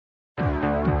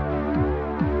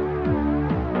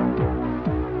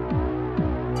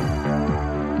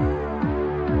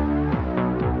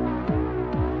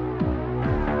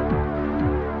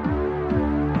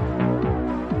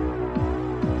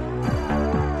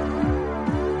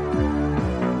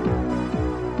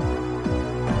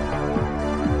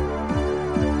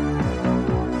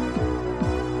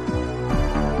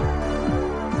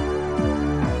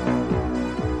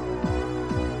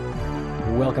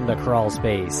Crawl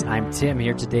Space. I'm Tim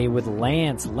here today with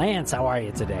Lance. Lance, how are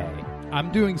you today?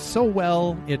 I'm doing so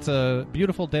well. It's a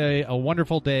beautiful day, a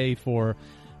wonderful day for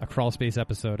a Crawl Space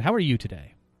episode. How are you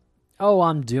today? Oh,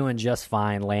 I'm doing just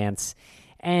fine, Lance.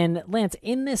 And Lance,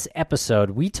 in this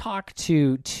episode, we talk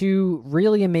to two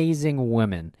really amazing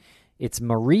women. It's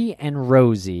Marie and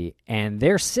Rosie, and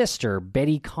their sister,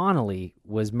 Betty Connolly,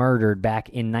 was murdered back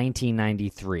in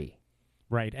 1993.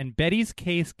 Right, and Betty's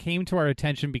case came to our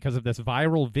attention because of this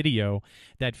viral video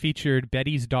that featured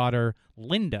Betty's daughter,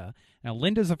 Linda. Now,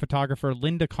 Linda's a photographer,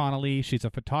 Linda Connolly. She's a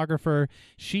photographer.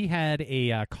 She had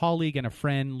a colleague and a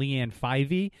friend, Leanne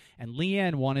Fyvie, and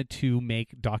Leanne wanted to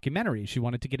make documentaries. She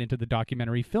wanted to get into the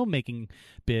documentary filmmaking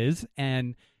biz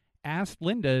and asked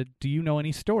Linda, do you know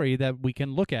any story that we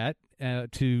can look at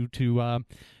to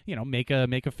make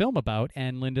a film about?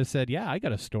 And Linda said, yeah, I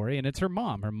got a story, and it's her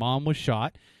mom. Her mom was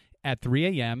shot at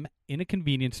 3 a.m. in a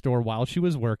convenience store while she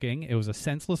was working. It was a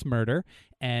senseless murder,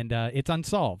 and it's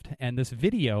unsolved. And this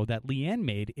video that Leanne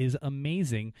made is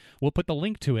amazing. We'll put the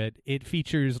link to it. It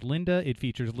features Linda. It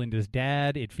features Linda's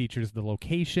dad. It features the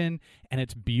location, and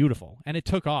it's beautiful. And it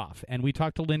took off. And we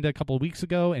talked to Linda a couple of weeks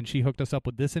ago, and she hooked us up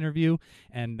with this interview,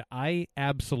 and I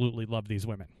absolutely love these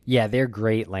women. Yeah, they're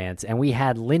great, Lance. And we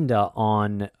had Linda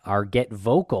on our Get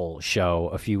Vocal show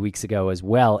a few weeks ago as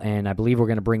well, and I believe we're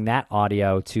going to bring that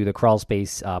audio to the Crawl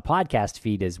Space podcast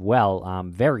feed as well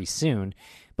very soon.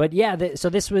 But yeah, so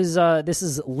this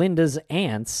is Linda's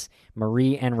aunts,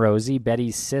 Marie and Rosie,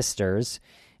 Betty's sisters,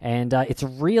 and it's a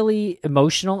really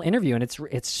emotional interview, and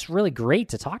it's really great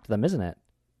to talk to them, isn't it?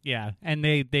 Yeah, and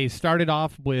they started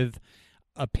off with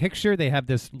a picture. They have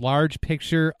this large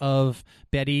picture of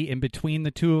Betty in between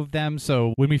the two of them.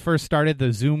 So when we first started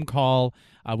the Zoom call,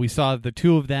 we saw the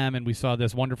two of them, and we saw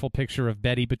this wonderful picture of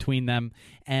Betty between them,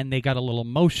 and they got a little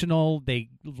emotional. They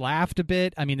laughed a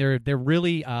bit. I mean, they're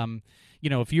really,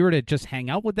 if you were to just hang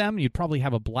out with them, you'd probably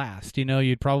have a blast.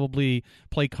 You'd probably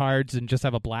play cards and just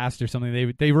have a blast or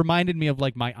something. They reminded me of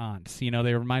like my aunts. They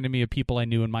reminded me of people I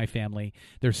knew in my family.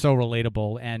 They're so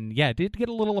relatable, and yeah, it did get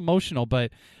a little emotional,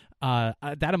 but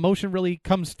that emotion really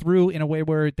comes through in a way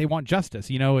where they want justice.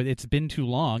 It's been too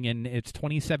long, and it's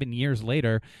 27 years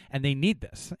later, and they need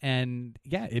this. And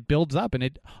yeah, it builds up, and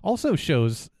it also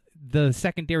shows the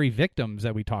secondary victims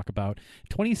that we talk about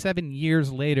 27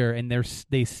 years later, and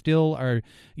they still are,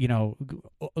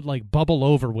 like bubble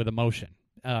over with emotion,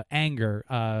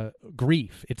 anger,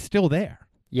 grief. It's still there.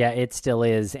 Yeah, it still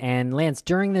is. And Lance,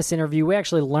 during this interview, we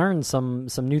actually learned some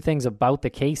new things about the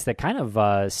case that kind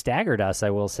of staggered us, I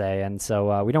will say. And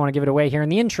so we don't want to give it away here in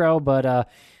the intro, but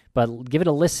give it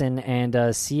a listen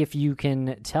and see if you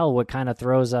can tell what kind of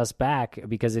throws us back,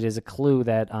 because it is a clue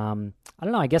that, I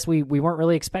don't know, I guess we weren't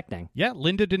really expecting. Yeah,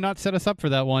 Linda did not set us up for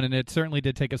that one, and it certainly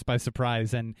did take us by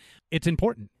surprise, and it's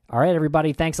important. All right,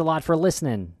 everybody, thanks a lot for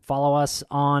listening. Follow us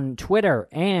on Twitter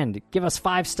and give us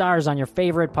 5 stars on your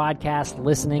favorite podcast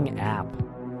listening app.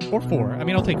 Or 4. I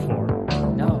mean, I'll take 4.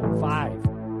 No, 5.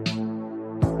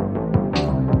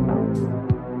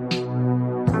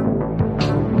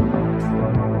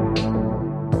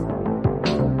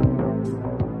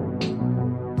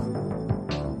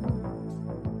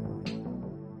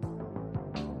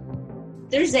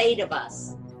 There's 8 of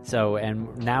us. So,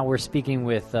 and now we're speaking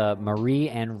with Marie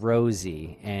and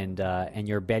Rosie, and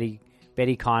your Betty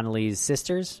Connolly's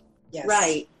sisters? Yes.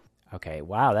 Right. Okay,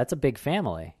 wow, that's a big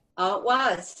family. Oh, it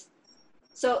was.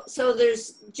 So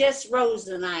there's just Rose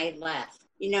and I left,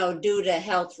 due to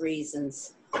health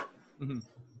reasons. Mm-hmm.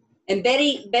 And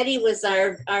Betty was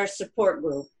our support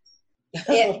group.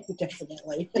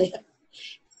 Definitely.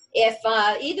 If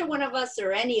either one of us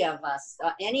or any of us,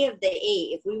 any of the 8,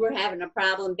 if we were having a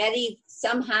problem, Betty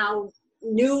somehow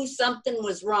knew something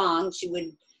was wrong. She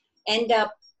would end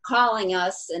up calling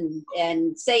us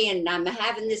and saying, I'm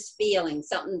having this feeling,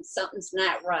 something's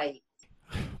not right.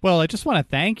 Well, I just want to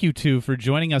thank you two for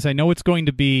joining us. I know it's going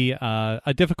to be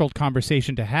a difficult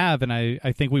conversation to have, and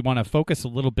I think we want to focus a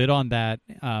little bit on that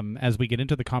as we get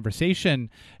into the conversation.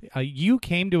 You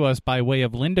came to us by way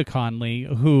of Linda Connolly,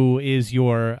 who is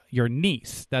your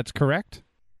niece. That's correct?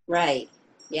 Right.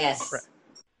 Yes. Right.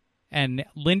 And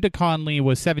Linda Connolly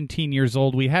was 17 years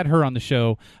old. We had her on the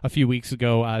show a few weeks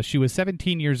ago. She was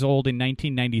 17 years old in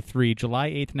 1993, July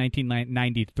 8th,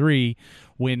 1993,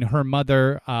 when her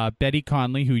mother, Betty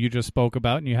Connolly, who you just spoke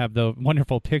about, and you have the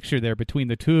wonderful picture there between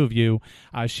the two of you,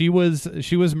 she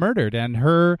was murdered, and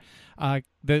her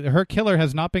killer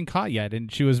has not been caught yet,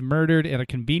 and she was murdered at a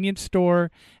convenience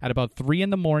store at about 3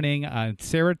 a.m. in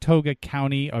Saratoga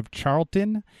County of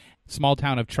Charlton, small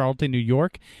town of Charlton, New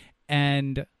York,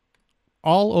 and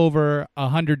all over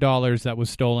 $100 that was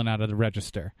stolen out of the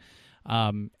register.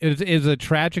 It is a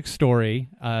tragic story.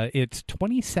 It's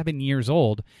 27 years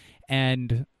old,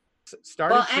 and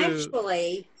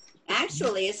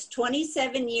actually, it's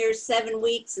 27 years, 7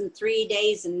 weeks, and 3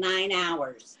 days and 9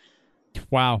 hours.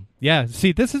 Wow. Yeah.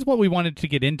 See, this is what we wanted to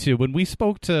get into. When we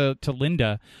spoke to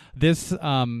Linda, this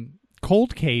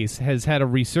cold case has had a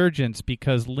resurgence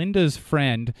because Linda's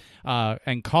friend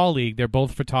and colleague, they're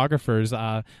both photographers,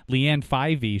 Leanne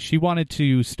Fivey, she wanted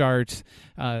to start,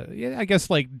 I guess,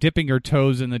 like dipping her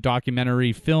toes in the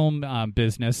documentary film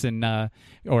business and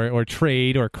or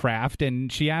trade or craft. And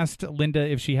she asked Linda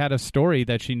if she had a story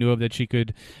that she knew of that she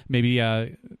could maybe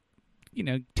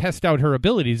test out her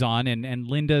abilities on, and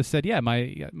Linda said, yeah,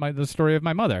 the story of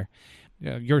my mother,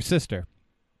 your sister.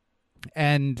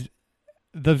 And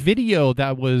the video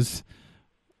that was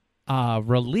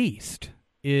released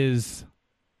is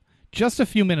just a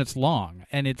few minutes long,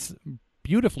 and it's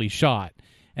beautifully shot,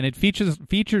 and it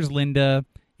features Linda,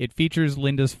 it features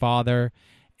Linda's father,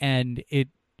 and it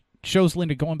shows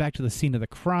Linda going back to the scene of the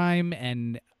crime,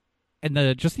 and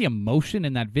the emotion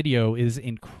in that video is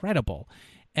incredible.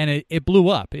 And it blew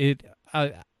up. Tim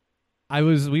and I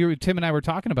were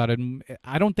talking about it, and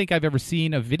I don't think I've ever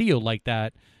seen a video like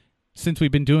that since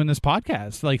we've been doing this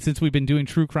podcast. Like, since we've been doing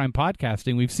true crime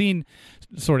podcasting, we've seen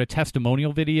sort of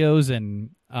testimonial videos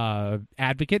and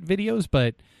advocate videos,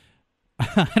 but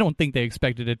I don't think they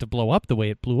expected it to blow up the way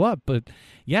it blew up. But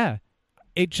yeah,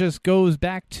 it just goes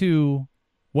back to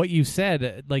what you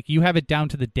said. Like, you have it down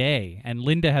to the day, and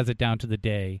Linda has it down to the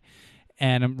day.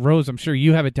 And Rose, I'm sure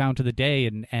you have it down to the day,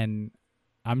 and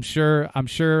I'm sure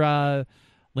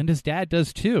Linda's dad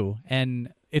does too.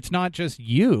 And it's not just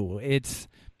you; it's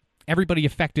everybody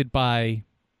affected by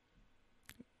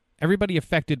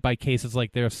cases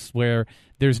like this, where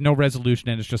there's no resolution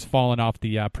and it's just fallen off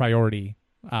the priority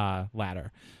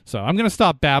ladder. So I'm going to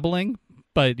stop babbling,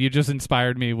 but you just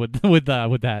inspired me with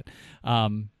that.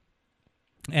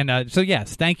 So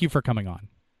yes, thank you for coming on.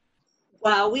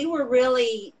 Well, we were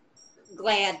really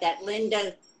glad that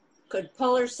Linda could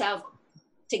pull herself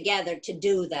together to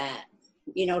do that,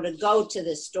 to go to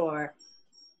the store.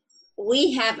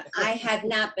 I have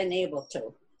not been able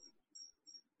to.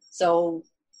 So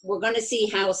we're going to see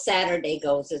how Saturday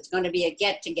goes. It's going to be a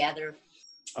get together.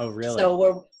 Oh, really? So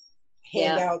we're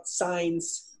hand out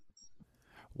signs.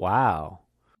 Wow.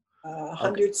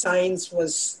 100 signs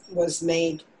was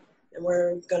made, and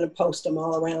we're going to post them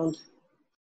all around.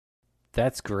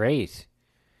 That's great.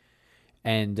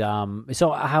 And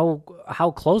so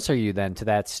how close are you then to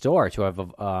that store to have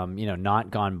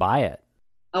not gone by it?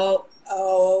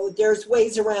 Oh, there's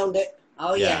ways around it.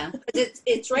 Oh yeah.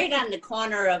 It's right on the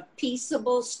corner of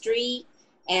Peaceable Street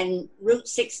and Route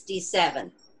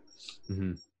 67.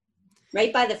 Mm-hmm.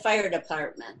 Right by the fire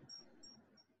department.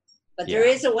 But there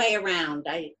is a way around.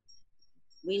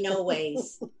 We know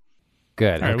ways.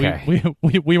 Good. All right, okay.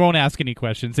 We won't ask any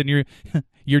questions. And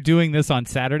you're doing this on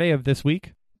Saturday of this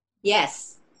week?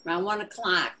 Yes, around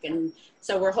 1:00, and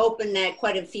so we're hoping that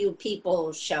quite a few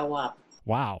people show up.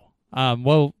 Wow.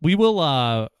 Well, we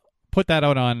will put that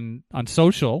out on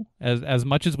social as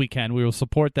much as we can. We will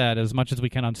support that as much as we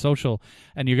can on social.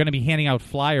 And you're going to be handing out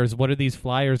flyers. What are these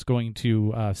flyers going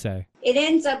to say? It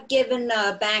ends up giving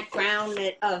a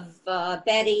background of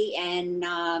Betty and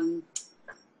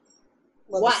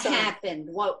what happened,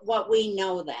 what we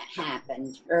know that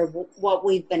happened, or what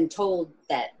we've been told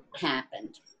that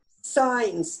happened.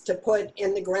 Signs to put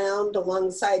in the ground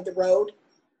alongside the road,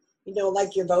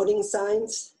 like your voting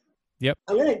signs. Yep.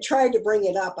 I'm going to try to bring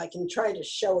it up. I can try to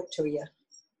show it to you.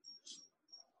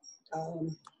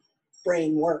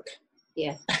 Brain work.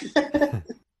 Yeah.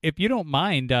 If you don't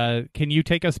mind, can you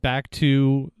take us back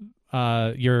to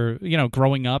your,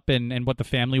 growing up and what the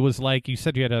family was like? You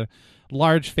said you had a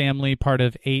large family, part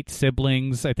of 8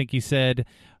 siblings, I think you said.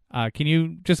 Can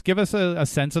you just give us a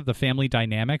sense of the family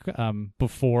dynamic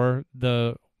before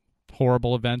the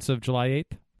horrible events of July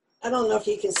 8th? I don't know if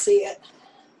you can see it.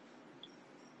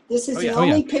 This is the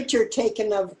only picture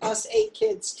taken of us 8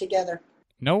 kids together.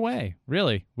 No way.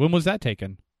 Really? When was that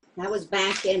taken? That was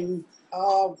back in...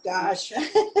 Oh, gosh.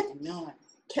 I know it.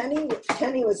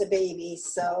 Kenny was a baby,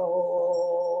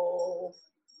 so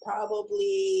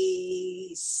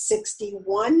probably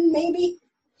 61, maybe?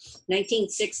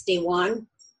 1961.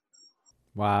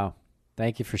 Wow.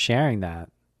 Thank you for sharing that.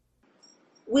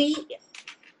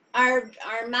 Our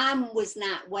mom was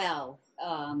not well.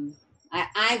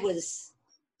 I was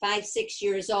 5-6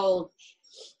 years old.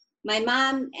 My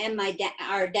mom and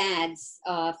our dad's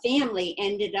family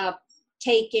ended up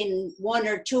taking 1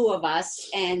 or 2 of us,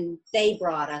 and they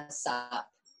brought us up.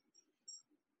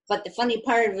 But the funny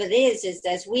part of it is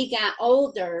as we got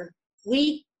older,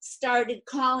 we started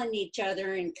calling each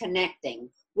other and connecting.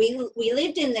 We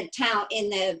lived in the town, in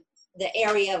the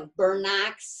area of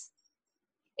Burnox.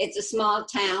 It's a small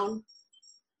town.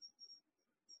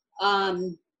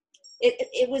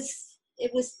 It was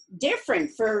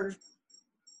different. For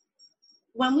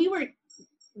when we were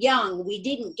young, we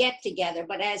didn't get together,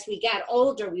 but as we got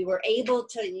older, we were able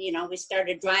to, we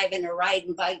started driving or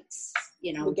riding bikes,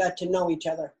 We got to know each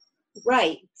other.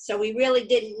 Right. So we really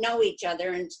didn't know each other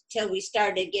until we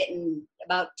started getting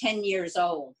about 10 years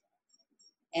old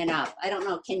and up. I don't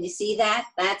know. Can you see that?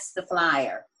 That's the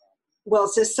flyer. Well,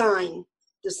 it's a sign.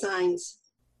 The signs.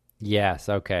 Yes.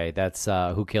 Okay. That's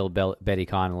Who Killed Betty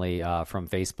Connolly from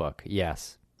Facebook.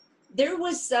 Yes.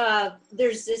 There's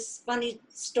this funny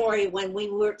story when we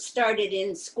started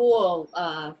in school.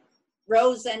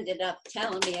 Rose ended up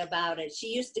telling me about it. She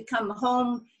used to come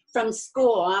home from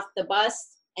school off the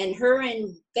bus, and her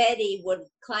and Betty would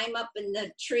climb up in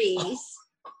the trees.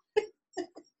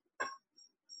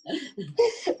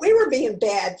 We were being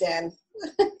bad then.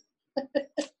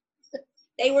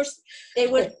 That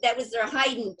was their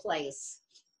hiding place.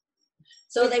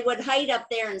 So they would hide up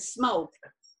there and smoke.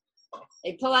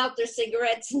 They pull out their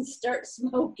cigarettes and start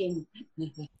smoking.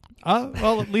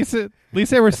 Well, at least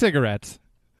they were cigarettes.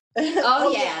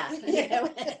 Oh yeah.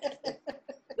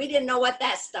 We didn't know what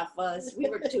that stuff was. We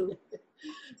were too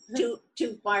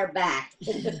far back.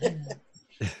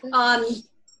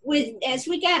 As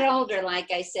we got older,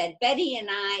 like I said, Betty and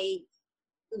I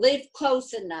lived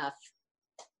close enough.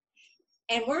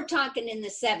 And we're talking in the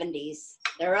 70s,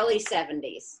 the early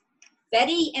 70s.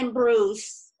 Betty and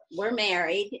Bruce were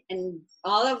married, and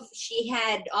she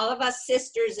had all of us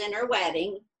sisters in her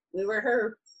wedding. We were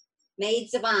her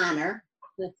maids of honor.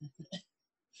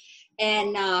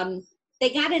 And they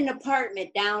got an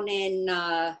apartment down in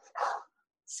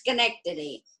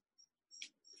Schenectady.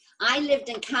 I lived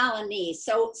in Colony,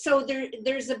 so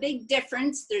there's a big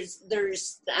difference.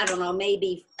 There's I don't know,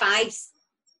 maybe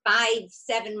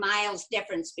 5-7 miles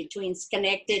difference between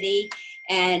Schenectady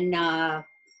and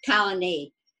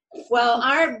Colony. Well,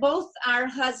 both our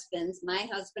husbands, my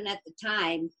husband at the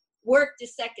time, worked a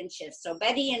second shift. So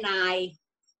Betty and I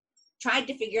tried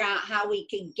to figure out how we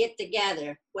could get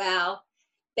together. Well,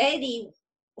 Betty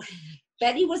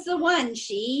was the one.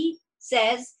 She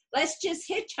says, let's just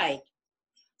hitchhike.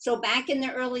 So back in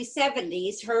the early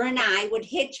 70s, her and I would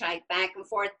hitchhike back and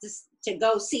forth to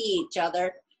go see each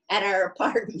other at our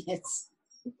apartments.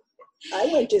 I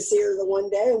went to see her the one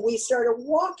day, and we started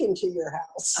walking to your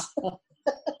house.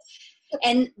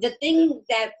 And the thing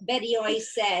that Betty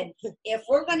always said, if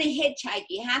we're going to hitchhike,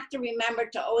 you have to remember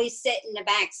to always sit in the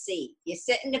back seat. You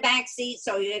sit in the back seat,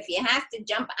 so if you have to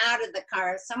jump out of the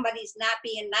car, if somebody's not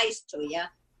being nice to you,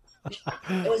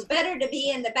 it was better to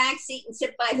be in the back seat and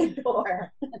sit by the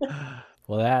door.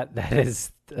 Well, that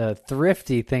is a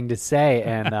thrifty thing to say,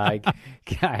 and I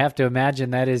have to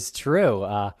imagine that is true.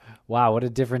 Wow, what a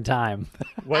different time.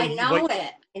 I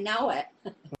know it.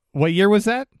 What year was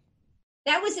that?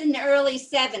 That was in the early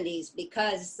 70s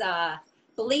because,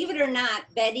 believe it or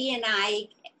not, Betty and I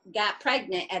got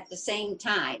pregnant at the same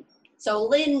time.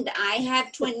 So I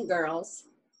have twin girls.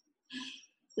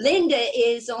 Linda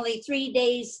is only 3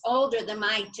 days older than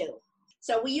my two.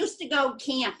 So we used to go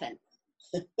camping.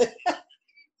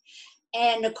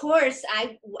 And of course,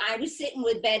 I was sitting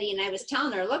with Betty and I was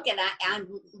telling her, look, I'm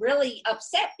really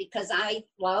upset because I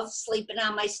love sleeping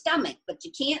on my stomach, but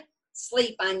you can't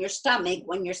sleep on your stomach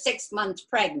when you're 6 months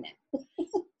pregnant.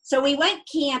 So we went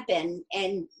camping,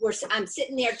 and I'm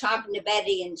sitting there talking to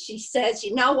Betty, and she says,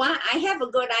 you know what? I have a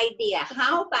good idea.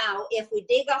 How about if we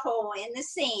dig a hole in the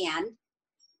sand,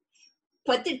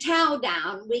 put the towel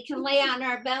down, we can lay on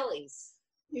our bellies.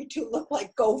 You two look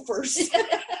like gophers.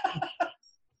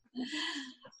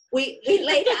 We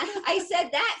laid on. I said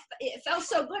that. It felt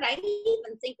so good. I didn't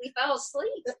even think we fell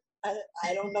asleep.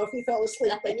 I don't know if you fell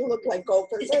asleep, but you look like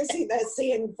gophers. I see that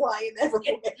sand flying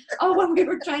everywhere. Oh, when we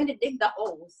were trying to dig the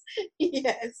holes.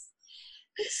 Yes.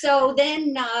 So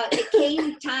then it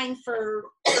came time for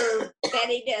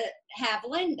Betty to have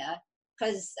Linda,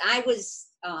 because I was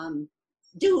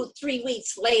due 3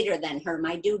 weeks later than her,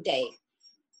 my due date.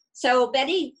 So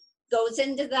Betty goes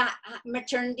into the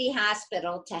maternity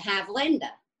hospital to have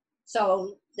Linda.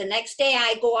 So the next day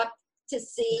I go up to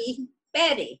see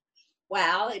Betty.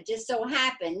 Well, it just so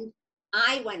happened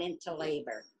I went into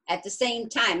labor at the same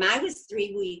time. I was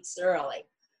 3 weeks early.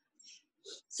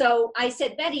 So I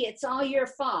said, Betty, it's all your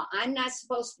fault. I'm not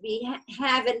supposed to be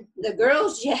having the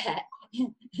girls yet.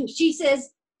 She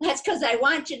says, that's because I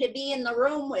want you to be in the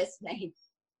room with me.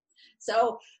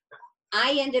 So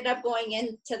I ended up going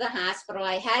into the hospital.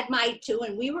 I had my two,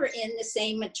 and we were in the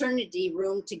same maternity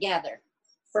room together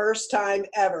First time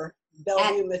ever,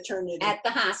 Bellevue Maternity. At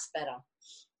the hospital.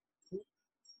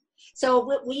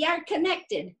 So we are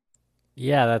connected.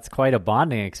 Yeah, that's quite a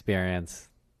bonding experience.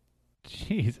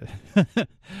 Jesus.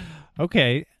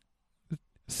 Okay.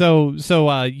 So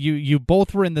you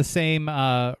both were in the same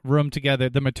room together,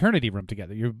 the maternity room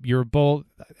together. You're both,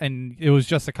 and it was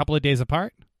just a couple of days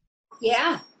apart?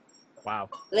 Yeah. Wow.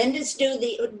 Linda's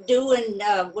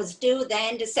was due the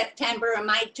end of September, and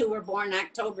my two were born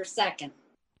October 2nd.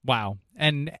 Wow.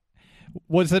 And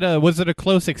was it a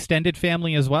close extended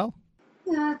family as well?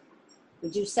 Yeah.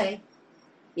 Would you say?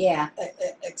 Yeah.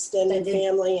 Extended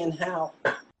family, and how?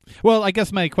 Well, I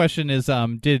guess my question is,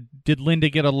 did Linda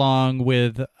get along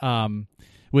with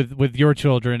your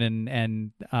children,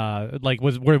 and like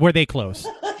were they close?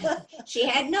 She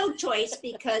had no choice,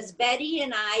 because Betty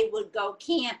and I would go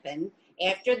camping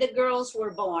after the girls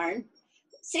were born.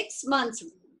 6 months,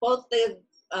 both the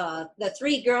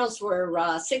three girls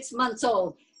were 6 months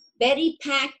old. Betty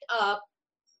packed up,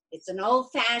 it's an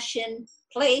old-fashioned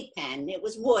playpen, it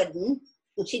was wooden.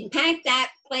 She'd pack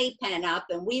that playpen up,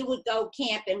 and we would go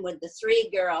camping with the three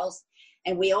girls,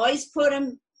 and we always put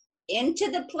them into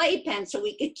the playpen so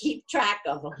we could keep track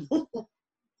of them.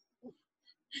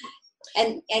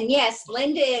 And yes,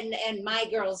 Linda and my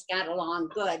girls got along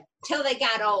good till they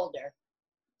got older.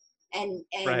 And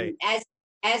right.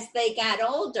 as they got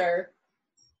older,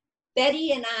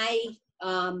 Betty and I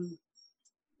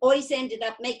always ended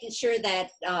up making sure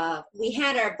that we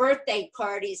had our birthday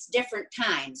parties different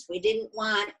times. We didn't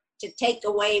want to take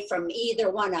away from either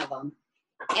one of them.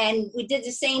 And we did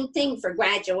the same thing for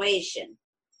graduation.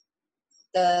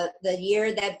 The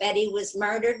year that Betty was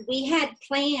murdered, we had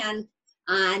planned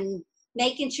on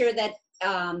making sure that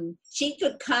she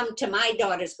could come to my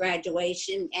daughter's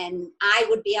graduation, and I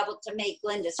would be able to make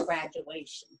Linda's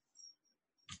graduation.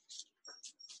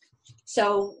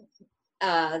 So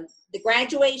the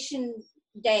graduation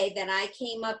day that I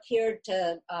came up here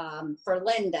to for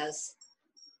Linda's,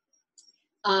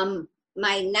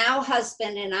 my now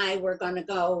husband and I were going to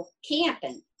go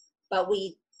camping, but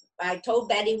I told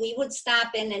Betty we would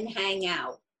stop in and hang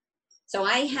out. So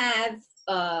I have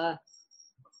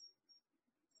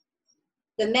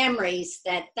the memories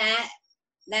that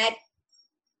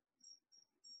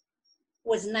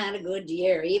was not a good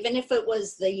year, even if it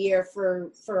was the year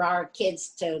for our kids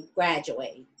to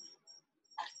graduate.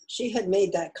 She had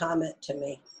made that comment to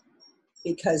me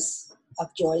because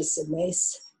of Joyce and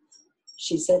Mace.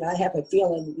 She said, I have a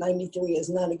feeling 93 is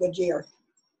not a good year.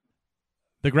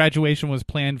 The graduation was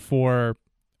planned for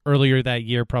earlier that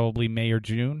year, probably May or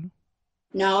June?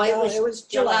 No, it was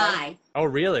July. Oh,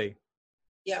 really?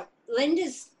 Yeah.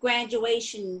 Linda's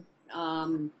graduation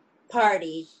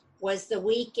party was the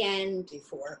weekend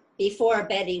before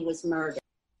Betty was murdered.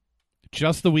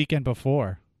 Just the weekend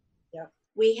before. Yeah.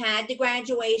 We had the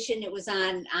graduation. It was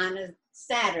on a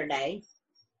Saturday.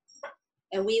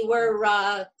 And we were,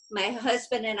 my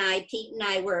husband and I, Pete and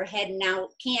I, were heading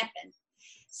out camping.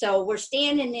 So we're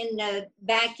standing in the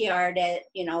backyard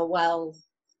while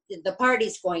the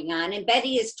party's going on. And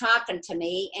Betty is talking to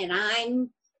me, and I'm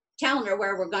telling her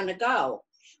where we're going to go.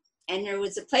 And there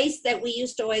was a place that we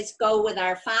used to always go with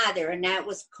our father, and that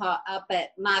was up at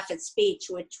Moffitt's Beach,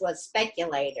 which was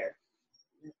Speculator.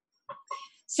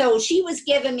 So she was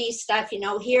giving me stuff,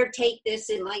 here, take this,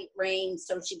 it might rain.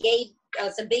 So she gave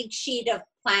us a big sheet of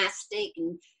plastic,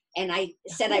 and I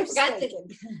said, I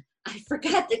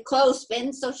forgot the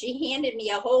clothespin. So she handed me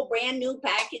a whole brand new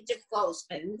package of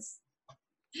clothespins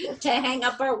to hang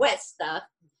up our wet stuff.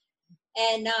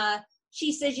 And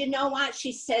she says, you know what?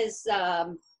 She says,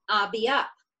 I'll be up.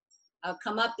 I'll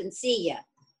come up and see you.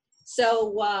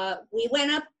 So we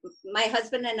went up, my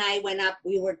husband and I went up,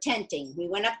 we were tenting. We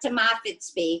went up to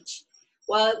Moffitt's Beach.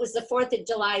 Well, it was the 4th of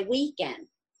July weekend.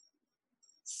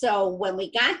 So when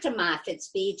we got to Moffitt's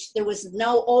Beach, there was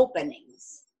no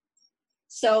openings.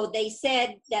 So they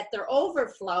said that their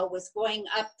overflow was going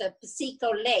up the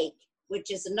Pico Lake, which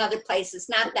is another place. It's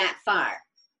not that far.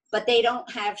 But they don't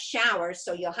have showers,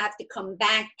 so you'll have to come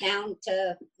back down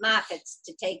to Moffitt's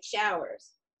to take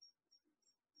showers.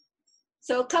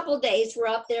 So a couple of days, we're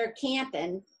up there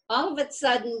camping. All of a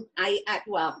sudden, I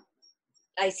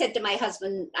said to my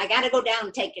husband, I got to go down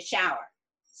and take a shower.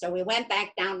 So we went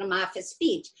back down to Moffitt's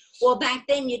Beach. Well, back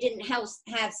then, you didn't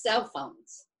have cell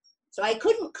phones. So I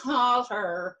couldn't call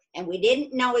her, and we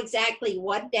didn't know exactly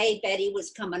what day Betty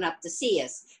was coming up to see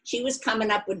us. She was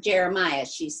coming up with Jeremiah.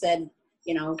 She said,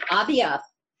 I'll be up.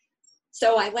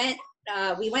 So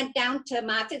we went down to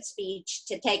Moffitt's Beach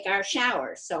to take our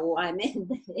shower. So I'm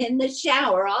in the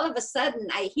shower. All of a sudden,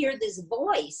 I hear this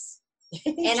voice.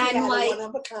 And I'm like, one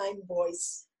of a kind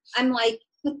voice. I'm like,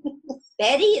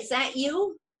 Betty, is that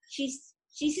you? She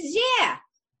says, yeah.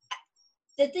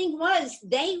 The thing was,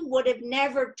 they would have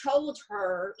never told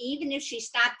her, even if she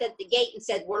stopped at the gate and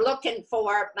said, we're looking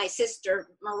for my sister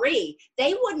Marie.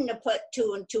 They wouldn't have put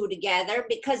two and two together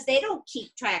because they don't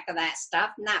keep track of that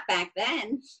stuff, not back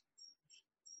then.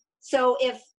 So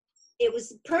if it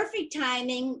was perfect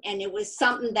timing and it was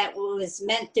something that was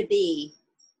meant to be,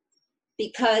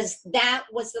 because that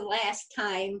was the last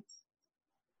time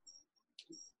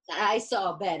I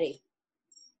saw Betty.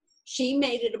 She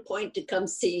made it a point to come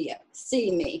see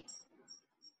me.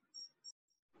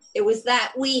 It was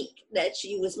that week that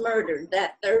she was murdered,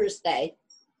 that Thursday.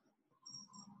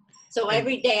 So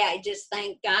every day I just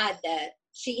thank God that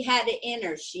she had it in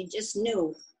her. She just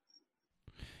knew.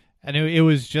 And it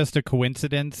was just a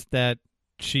coincidence that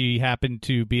she happened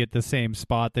to be at the same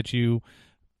spot that you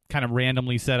kind of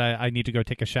randomly said, I need to go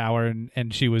take a shower,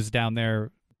 and she was down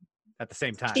there at the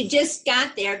same time. She just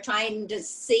got there trying to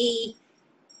see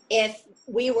if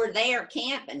we were there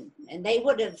camping, and they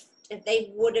would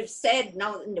have said,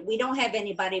 no, we don't have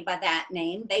anybody by that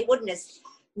name. They wouldn't have,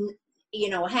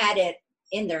 had it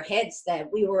in their heads that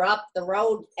we were up the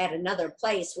road at another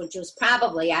place, which was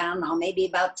probably, I don't know, maybe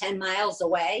about 10 miles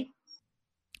away.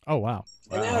 Oh, wow.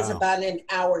 And that was about an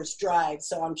hour's drive,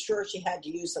 so I'm sure she had to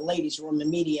use the ladies' room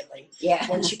immediately. Yeah.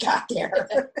 When she got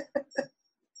there.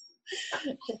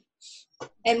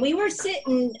 And we were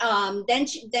sitting,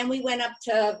 then we went up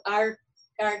to our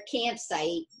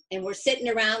campsite, and we're sitting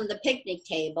around the picnic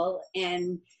table,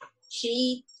 and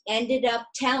she ended up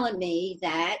telling me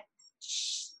that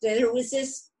there was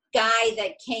this guy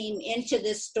that came into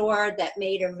the store that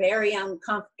made her very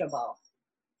uncomfortable.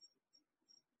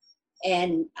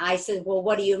 And I said, well,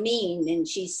 what do you mean? And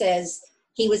she says,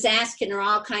 he was asking her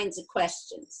all kinds of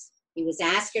questions. He was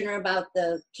asking her about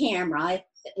the camera,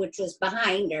 which was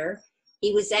behind her.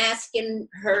 He was asking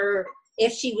her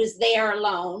if she was there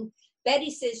alone. Betty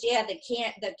says, yeah,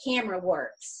 the camera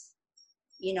works.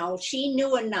 She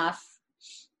knew enough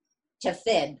to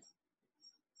fib.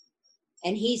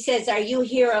 And he says, are you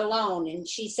here alone? And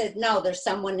she said, no, there's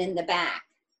someone in the back.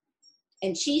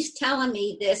 And she's telling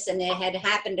me this, and it had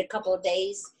happened a couple of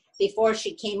days before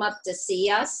she came up to see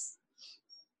us.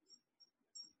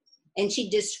 And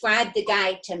she described the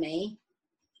guy to me.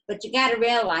 But you got to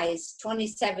realize,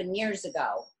 27 years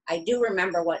ago, I do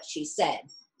remember what she said.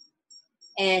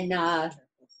 And,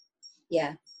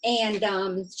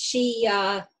 she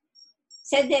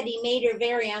said that he made her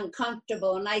very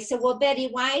uncomfortable. And I said, well, Betty,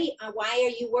 why are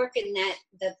you working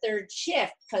the third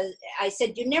shift? Because I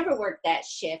said, you never work that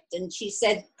shift. And she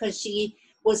said, because she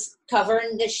was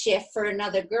covering the shift for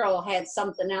another girl, had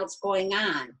something else going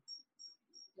on.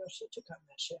 No, she took on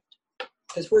that shift.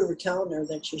 Because we were telling her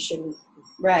that she shouldn't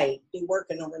be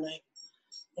working overnight.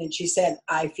 And she said,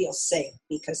 I feel safe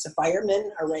because the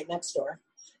firemen are right next door.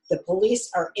 The police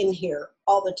are in here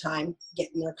all the time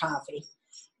getting their coffee.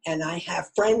 And I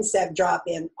have friends that drop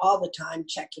in all the time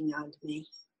checking on me.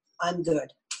 I'm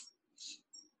good.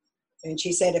 And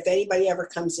she said, if anybody ever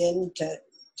comes in to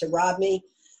rob me,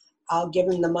 I'll give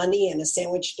them the money and a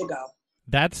sandwich to go.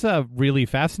 That's really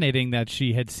fascinating that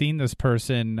she had seen this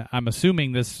person. I'm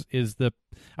assuming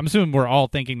we're all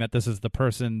thinking that this is the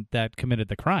person that committed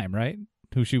the crime, right?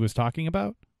 Who she was talking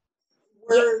about?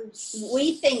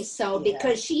 We think so,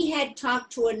 because she had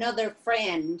talked to another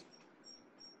friend,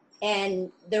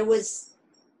 and there was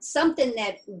something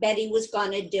that Betty was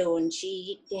going to do, and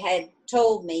she had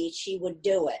told me she would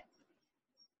do it.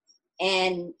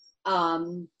 And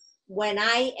when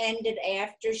I ended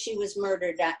after she was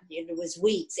murdered, it was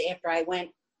weeks after I went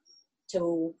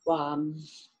to,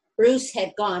 Bruce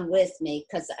had gone with me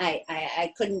because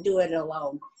I couldn't do it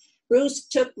alone. Bruce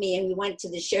took me and we went to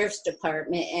the sheriff's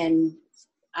department, and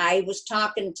I was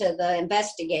talking to the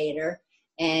investigator,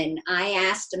 and I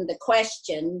asked him the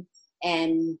question,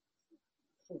 and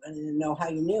I didn't know how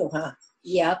you knew, huh?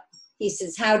 Yep. He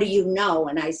says, how do you know?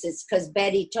 And I says, because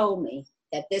Betty told me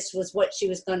that this was what she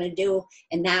was going to do,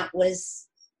 and that was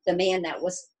the man that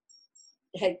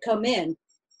had come in.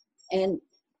 And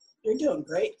you're doing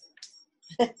great.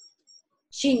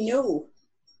 She knew.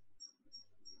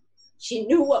 She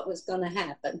knew what was going to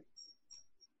happen.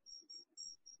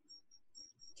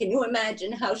 Can you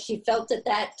imagine how she felt at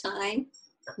that time,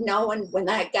 knowing when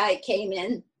that guy came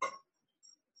in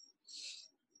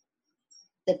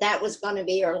that was going to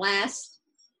be her last?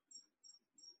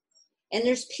 And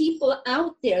there's people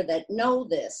out there that know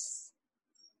this.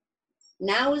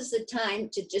 Now is the time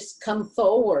to just come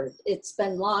forward. It's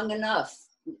been long enough.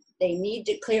 They need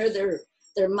to clear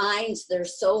their minds, their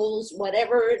souls,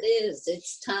 whatever it is,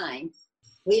 it's time.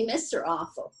 We miss her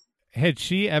awful. Had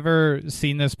she ever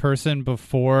seen this person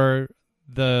before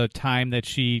the time that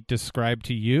she described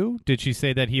to you? Did she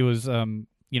say that he was,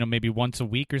 maybe once a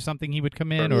week or something he would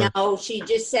come in? Or No, she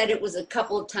just said it was a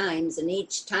couple of times, and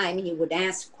each time he would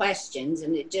ask questions,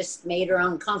 and it just made her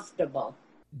uncomfortable.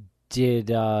 Did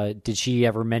she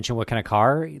ever mention what kind of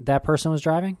car that person was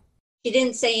driving? She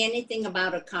didn't say anything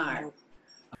about a car.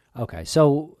 Okay,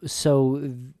 so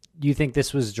you think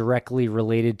this was directly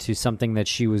related to something that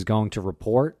she was going to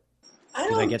report? I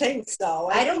don't think so.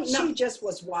 I don't think know. She just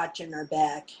was watching her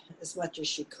back as much as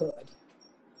she could.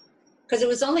 Because it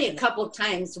was only a couple of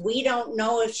times. We don't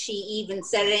know if she even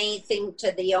said anything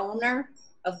to the owner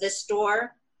of the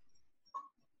store,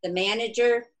 the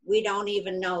manager. We don't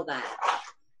even know that.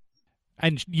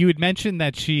 And you had mentioned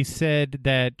that she said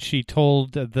that she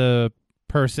told the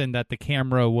person that the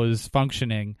camera was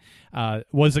functioning.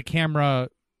 Was the camera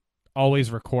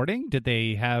always recording? Did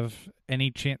they have any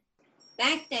chance?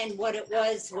 Back then, what it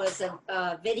was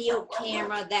a video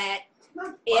camera that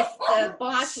if the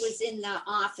boss was in the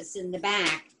office in the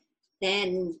back,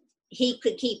 then he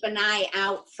could keep an eye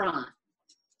out front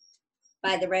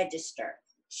by the register.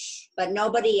 But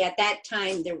nobody at that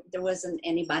time, there wasn't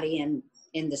anybody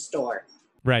in the store.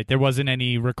 Right. There wasn't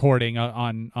any recording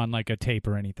on like a tape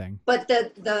or anything. But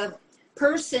the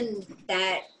person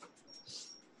that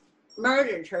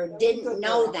murdered her didn't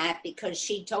know that because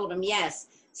she told him yes.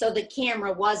 So the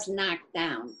camera was knocked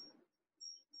down.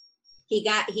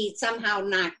 He somehow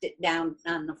knocked it down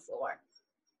on the floor.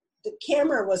 The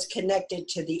camera was connected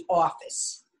to the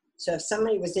office. So if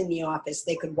somebody was in the office,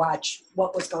 they could watch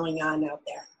what was going on out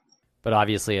there. But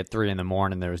obviously at 3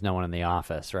 a.m, there was no one in the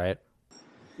office, right?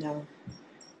 No.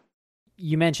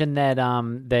 You mentioned that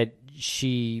that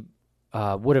she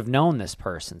would have known this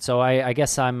person. So I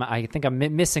guess I think I'm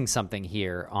missing something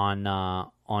here on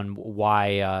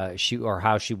why she or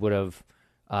how she would have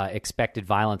expected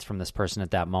violence from this person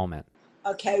at that moment.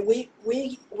 Okay,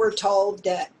 we were told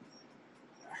that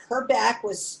her back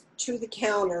was to the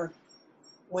counter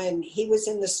when he was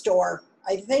in the store.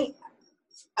 I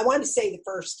want to say the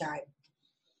first time.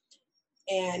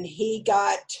 And he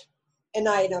got an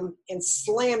item and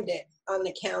slammed it on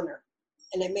the counter,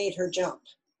 and it made her jump.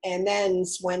 And then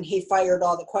when he fired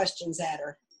all the questions at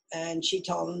her, and she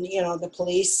told him, the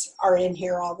police are in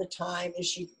here all the time, and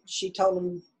she told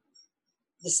him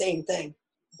the same thing.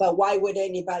 But why would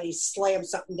anybody slam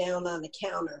something down on the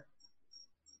counter?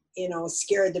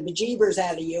 Scared the bejeebers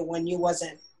out of you when you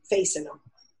wasn't facing them.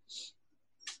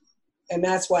 And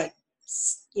that's what,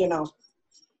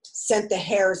 sent the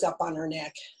hairs up on her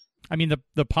neck. I mean,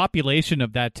 the population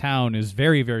of that town is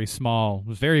very, very small. It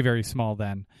was very, very small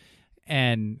then.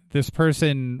 And this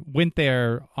person went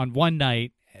there on one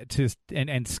night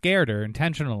and scared her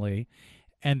intentionally,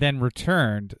 and then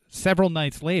returned several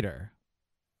nights later.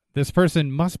 This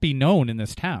person must be known in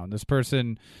this town. This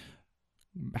person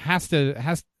has.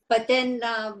 But then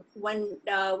when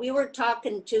we were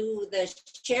talking to the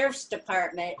sheriff's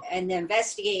department and the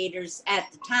investigators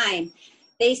at the time,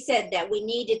 they said that we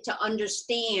needed to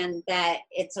understand that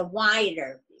it's a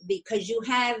wider, because you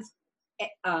have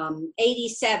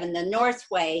 87, the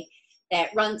Northway,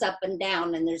 that runs up and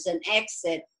down, and there's an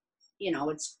exit.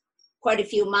 It's quite a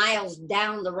few miles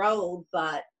down the road,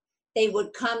 but they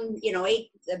would come,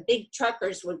 the big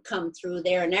truckers would come through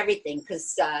there and everything,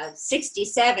 because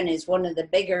 67 is one of the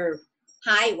bigger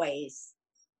highways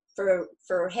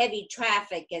for heavy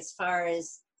traffic, as far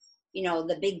as,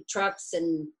 the big trucks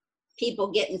and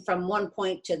people getting from one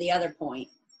point to the other point.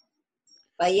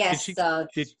 But yes,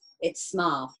 it's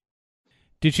small.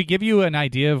 Did she give you an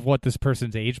idea of what this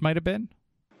person's age might have been?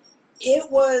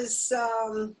 It was,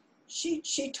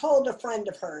 she told a friend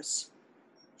of hers.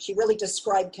 She really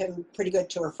described him pretty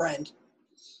good to her friend.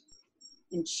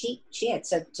 And she had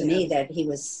said to me that he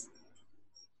was,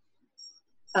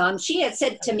 she had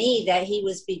said to me that he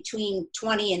was between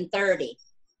 20 and 30.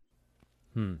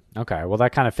 Okay, well,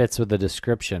 that kind of fits with the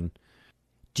description.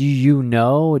 Do you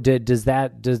know, does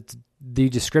the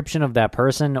description of that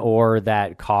person or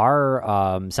that car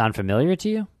sound familiar to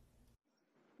you?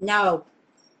 No.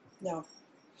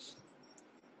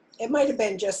 It might have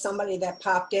been just somebody that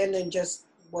popped in and just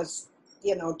was,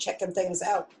 checking things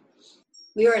out.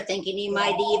 We were thinking he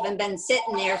might have even been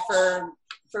sitting there for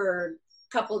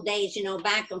a couple of days,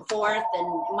 back and forth, and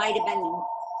it might have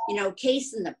been,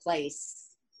 casing the place.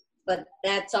 But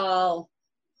that's all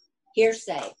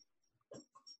hearsay.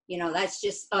 That's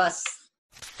just us.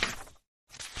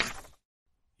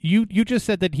 You just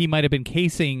said that he might have been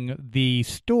casing the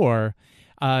store,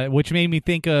 which made me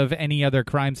think of any other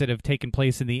crimes that have taken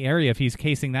place in the area. If he's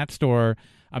casing that store,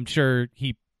 I'm sure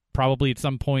he probably at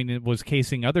some point it was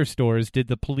casing other stores. Did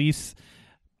the police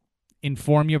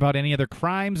inform you about any other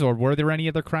crimes, or were there any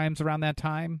other crimes around that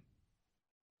time?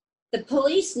 The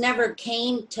police never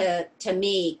came to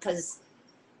me because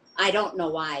I don't know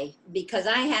why, because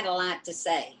I had a lot to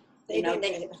say. They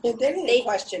didn't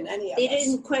question any of us. They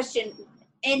didn't question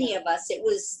any of us. It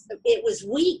was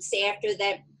weeks after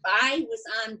that I was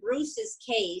on Bruce's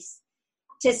case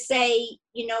to say,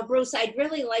 Bruce, I'd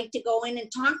really like to go in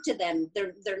and talk to them.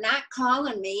 They're not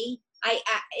calling me.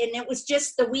 And it was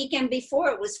just the weekend before.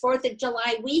 It was 4th of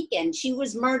July weekend. She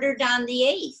was murdered on the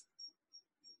 8th.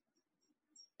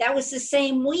 That was the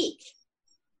same week.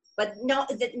 But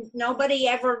nobody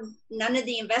ever, none of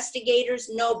the investigators,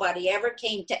 nobody ever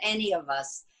came to any of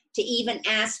us to even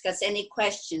ask us any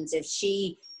questions.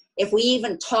 If we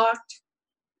even talked,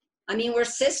 I mean, we're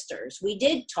sisters. We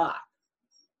did talk.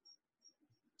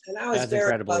 And I was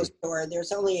very close to her.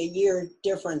 There's only a year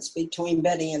difference between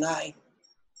Betty and I.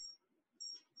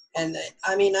 And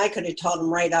I mean, I could have told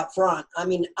him right up front. I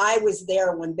mean, I was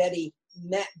there when Betty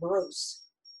met Bruce.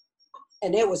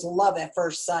 And it was love at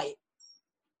first sight.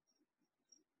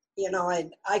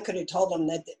 I could have told them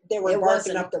that they were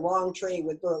barking up the wrong tree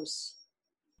with Bruce.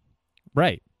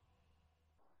 Right.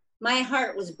 My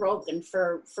heart was broken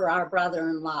for our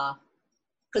brother-in-law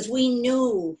because we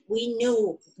knew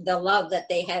the love that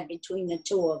they had between the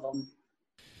two of them.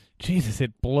 Jesus,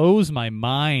 it blows my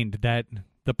mind that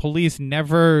the police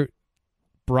never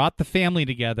brought the family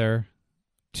together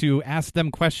to ask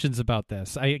them questions about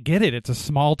this. I get it. It's a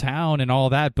small town and all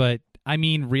that, but I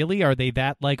mean, really, are they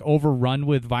that overrun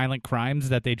with violent crimes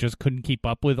that they just couldn't keep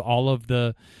up with all of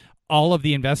the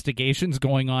investigations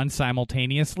going on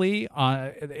simultaneously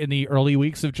in the early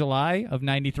weeks of July of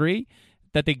 '93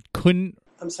 that they couldn't?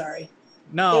 I'm sorry.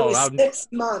 No, it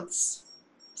was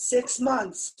 6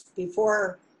 months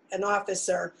before an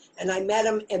officer, and I met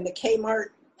him in the Kmart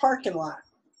parking lot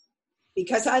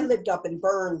because I lived up in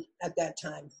Bern at that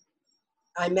time.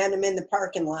 I met him in the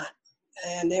parking lot,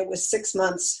 and it was 6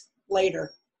 months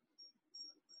later.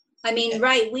 I mean,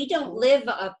 right, we don't live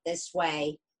up this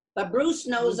way, but Bruce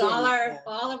knows all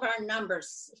of our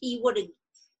numbers. He would have,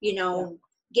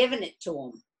 given it to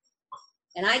him.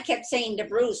 And I kept saying to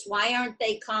Bruce, why aren't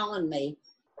they calling me?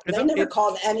 They never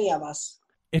called any of us.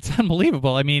 It's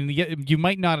unbelievable. I mean, you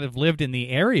might not have lived in the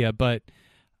area, but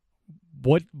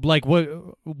what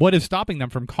is stopping them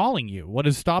from calling you? What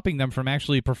is stopping them from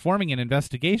actually performing an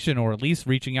investigation, or at least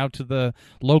reaching out to the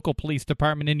local police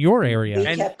department in your area?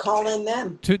 We kept calling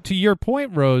them. To your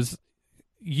point, Rose,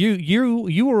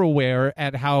 you were aware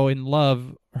at how in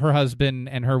love her husband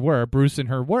and her were, Bruce and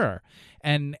her were,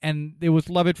 and it was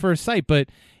love at first sight. But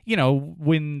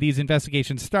when these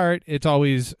investigations start, it's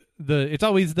always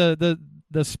the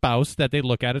spouse that they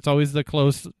look at. It's always the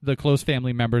close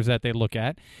family members that they look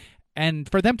at. And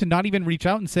for them to not even reach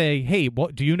out and say, hey,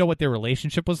 do you know what their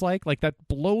relationship was like? Like, that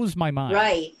blows my mind.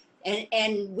 Right.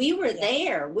 And we were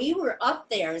there. We were up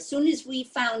there. As soon as we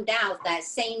found out that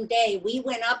same day, we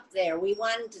went up there. We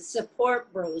wanted to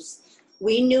support Bruce.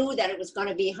 We knew that it was going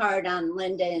to be hard on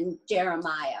Linda and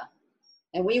Jeremiah.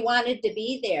 And we wanted to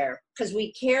be there because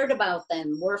we cared about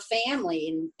them. We're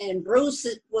family. And Bruce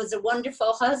was a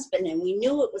wonderful husband, and we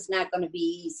knew it was not going to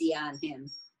be easy on him.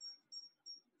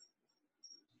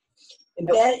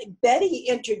 Betty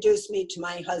introduced me to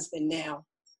my husband now.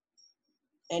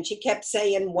 And she kept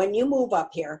saying, when you move up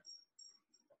here.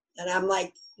 And I'm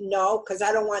like, no, because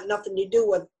I don't want nothing to do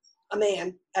with a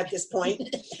man at this point.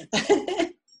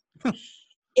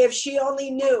 If she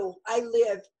only knew I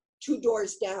lived 2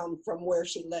 doors down from where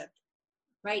she lived.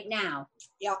 Right now.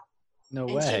 Yeah. No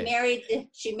and way.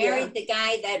 She married the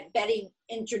guy that Betty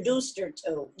introduced her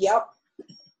to. Yep.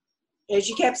 And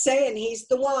she kept saying, he's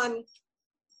the one.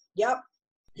 Yep.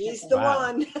 He's the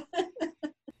one.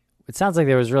 It sounds like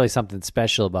there was really something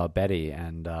special about Betty,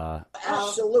 and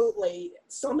absolutely,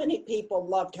 so many people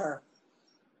loved her.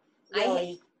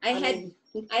 Really. I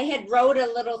had wrote a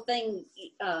little thing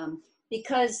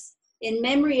because in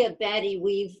memory of Betty,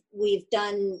 we've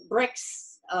done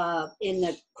bricks in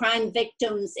the crime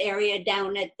victims area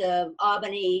down at the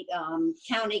Albany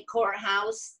County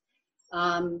Courthouse.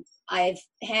 I've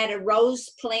had a rose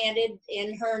planted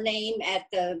in her name at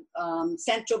the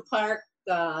Central Park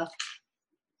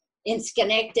in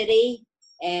Schenectady.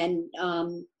 And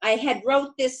I had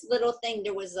wrote this little thing.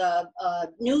 There was a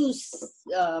news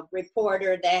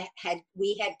reporter that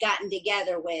we had gotten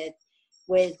together with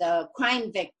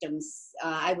crime victims.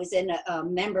 I was a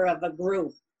member of a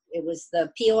group. It was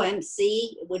the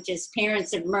POMC, which is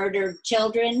Parents of Murdered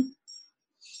Children.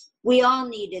 We all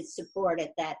needed support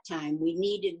at that time. We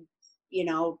needed,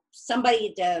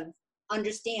 somebody to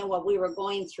understand what we were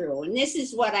going through. And this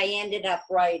is what I ended up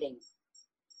writing.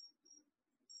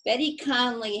 Betty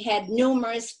Conley had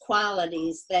numerous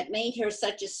qualities that made her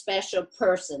such a special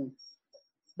person.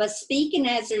 But speaking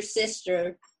as her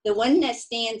sister, the one that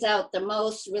stands out the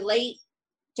most relate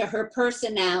to her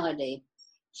personality.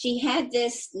 She had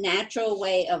this natural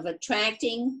way of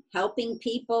attracting, helping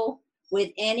people with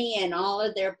any and all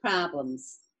of their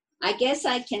problems. I guess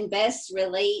I can best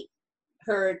relate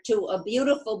her to a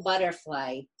beautiful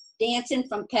butterfly dancing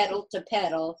from petal to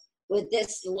petal with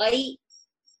this light,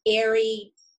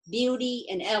 airy beauty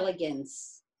and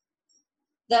elegance.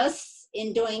 Thus,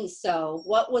 in doing so,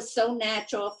 what was so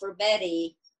natural for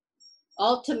Betty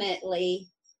ultimately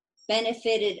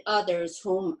benefited others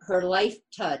whom her life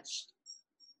touched.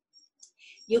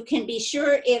 You can be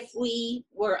sure if we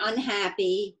were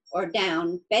unhappy or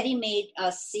down, Betty made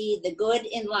us see the good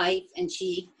in life, and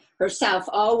she herself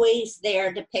always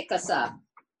there to pick us up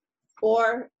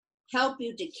or help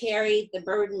you to carry the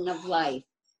burden of life.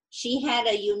 She had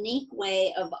a unique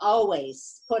way of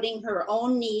always putting her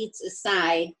own needs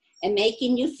aside and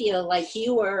making you feel like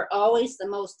you were always the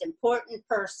most important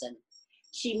person.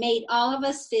 She made all of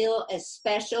us feel as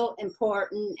special,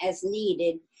 important, as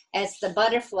needed as the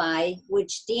butterfly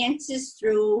which dances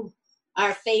through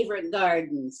our favorite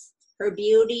gardens. Her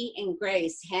beauty and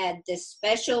grace had this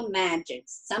special magic,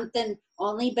 something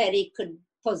only Betty could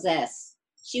possess.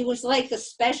 She was like a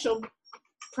special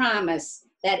promise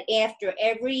that after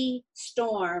every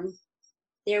storm,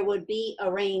 there would be a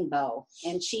rainbow,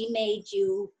 and she made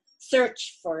you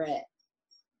search for it.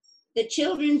 The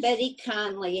children Betty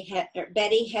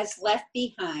has left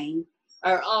behind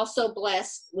are also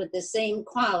blessed with the same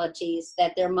qualities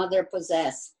that their mother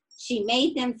possessed. She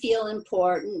made them feel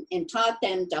important and taught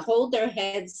them to hold their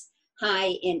heads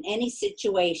high in any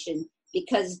situation,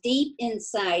 because deep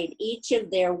inside each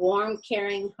of their warm,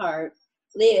 caring heart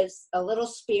lives a little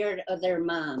spirit of their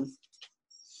mom.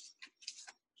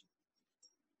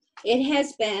 It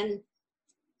has been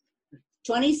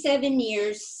 27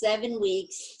 years, 7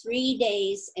 weeks, 3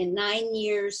 days, and 9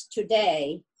 years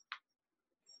today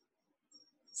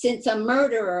since a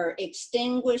murderer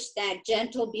extinguished that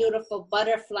gentle, beautiful,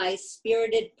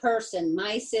 butterfly-spirited person,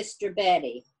 my sister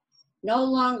Betty. No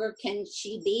longer can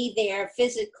she be there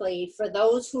physically for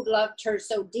those who loved her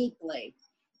so deeply.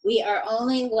 We are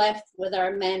only left with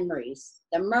our memories.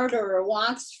 The murderer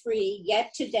walks free,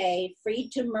 yet today, free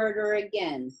to murder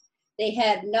again. They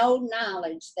had no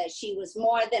knowledge that she was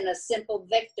more than a simple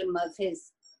victim of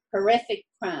his horrific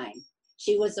crime.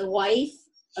 She was a wife,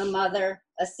 a mother,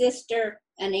 a sister,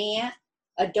 an aunt,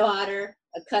 a daughter,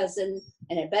 a cousin,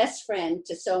 and a best friend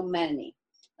to so many.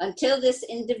 Until this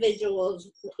individual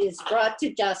is brought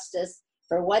to justice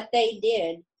for what they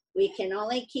did, we can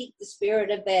only keep the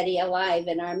spirit of Betty alive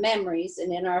in our memories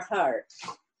and in our heart.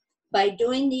 By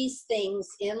doing these things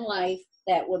in life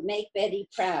that would make Betty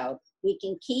proud, we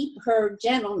can keep her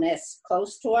gentleness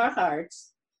close to our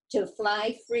hearts, to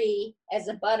fly free as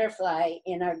a butterfly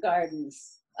in our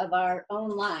gardens of our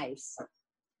own lives.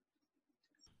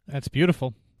 That's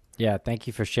beautiful. Yeah, thank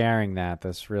you for sharing that.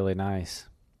 That's really nice.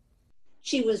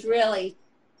 She was really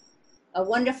a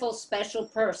wonderful, special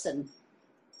person.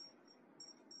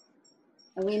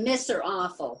 And we miss her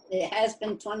awful. It has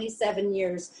been 27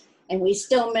 years, and we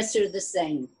still miss her the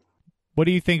same. What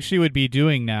do you think she would be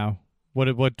doing now? What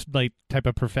like type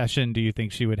of profession do you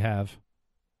think she would have?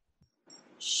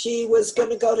 She was going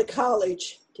to go to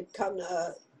college to become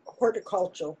a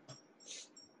horticultural.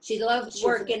 She loved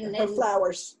working her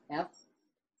flowers. Yep.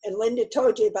 And Linda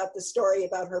told you about the story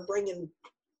about her bringing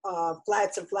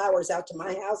flats of flowers out to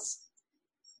my house.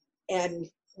 And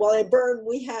well, in Bern,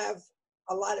 we have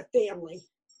a lot of family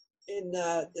in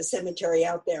the cemetery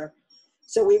out there.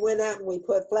 So we went out and we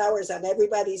put flowers on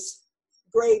everybody's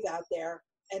grave out there.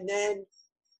 And then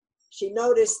she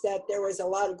noticed that there was a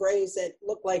lot of graves that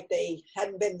looked like they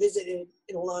hadn't been visited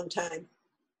in a long time.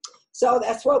 So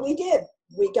that's what we did.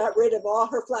 We got rid of all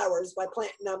her flowers by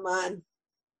planting them on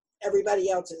everybody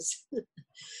else's.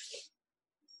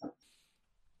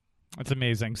 That's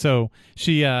amazing. So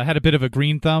she had a bit of a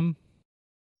green thumb.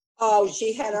 Oh,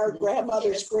 she had our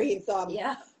grandmother's green thumb.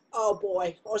 Yeah. Oh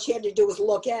boy. All she had to do was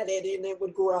look at it and it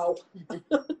would grow.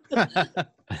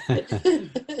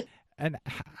 And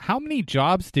how many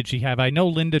jobs did she have? I know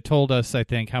Linda told us, I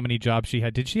think, how many jobs she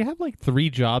had. Did she have like 3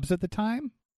 jobs at the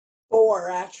time? 4,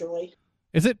 actually.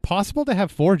 Is it possible to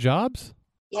have 4 jobs?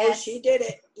 Yes. Oh, she did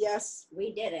it. Yes.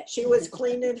 We did it. She was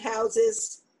cleaning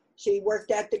houses. She worked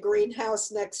at the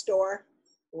greenhouse next door.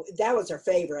 That was her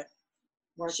favorite.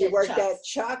 She worked at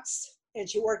Chuck's and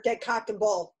she worked at Cock and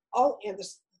Bull. Oh, and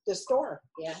the store.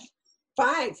 Yeah.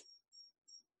 5.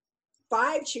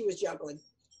 5 she was juggling.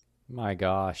 My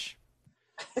gosh.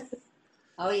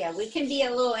 Oh yeah, we can be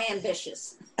a little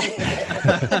ambitious.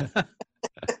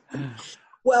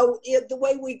 Well, the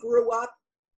way we grew up,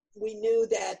 we knew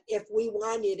that if we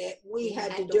wanted it, we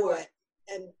had to do it,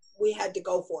 and we had to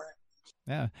go for it.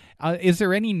 Yeah. Is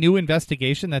there any new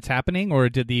investigation that's happening, or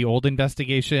did the old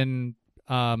investigation?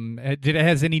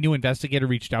 Has any new investigator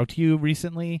reached out to you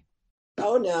recently?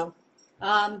 Oh no.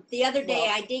 The other day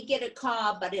I did get a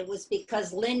call, but it was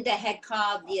because Linda had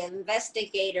called the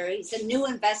investigator. He's a new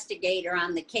investigator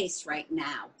on the case right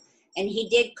now. And he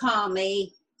did call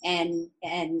me, and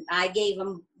I gave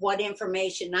him what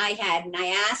information I had. And I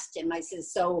asked him, I said,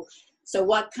 so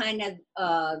what kind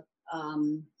of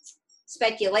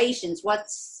speculations,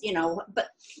 what's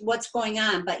going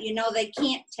on? But, they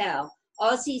can't tell.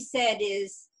 All he said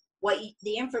is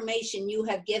the information you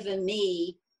have given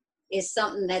me is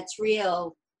something that's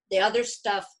real. The other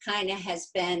stuff kind of has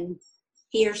been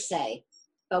hearsay.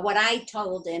 But what I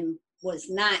told him was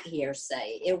not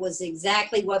hearsay. It was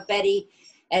exactly what Betty,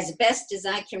 as best as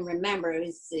I can remember, it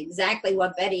was exactly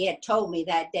what Betty had told me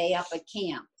that day up at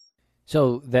camp.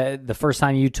 So the first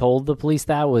time you told the police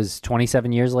that was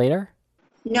 27 years later?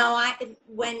 No,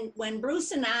 when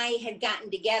Bruce and I had gotten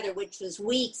together, which was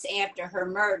weeks after her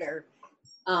murder,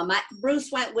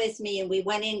 Bruce went with me, and we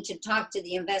went in to talk to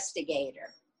the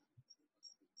investigator.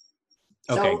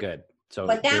 Okay, good. So,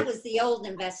 but that was the old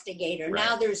investigator. Right.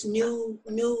 Now there's new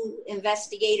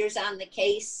investigators on the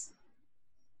case.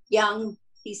 Young,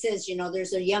 he says,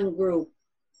 there's a young group.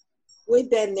 We've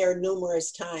been there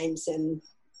numerous times, and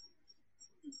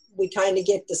we kind of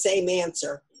get the same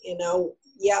answer.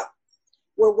 Yeah,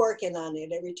 we're working on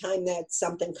it. Every time that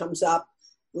something comes up,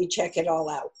 we check it all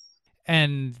out.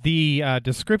 And the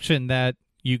description that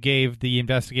you gave the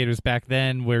investigators back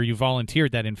then, where you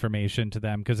volunteered that information to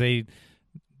them, because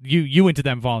you went to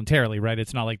them voluntarily, right?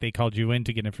 It's not like they called you in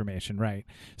to get information, right?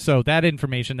 So that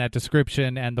information, that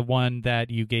description, and the one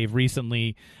that you gave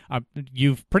recently,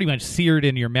 you've pretty much seared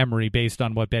in your memory based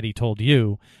on what Betty told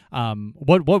you.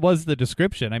 What was the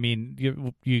description? I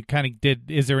mean, you kind of did.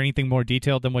 Is there anything more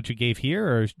detailed than what you gave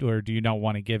here, or do you not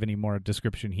want to give any more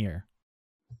description here?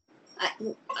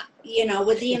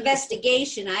 With the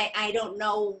investigation, I don't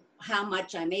know how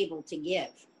much I'm able to give.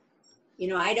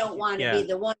 I don't want to be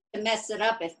the one to mess it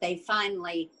up if they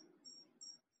finally,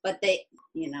 but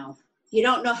you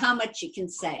don't know how much you can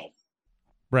say.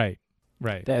 Right.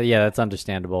 Yeah, that's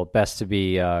understandable. Best to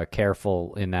be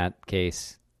careful in that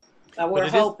case. But we're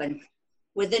hoping.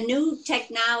 With the new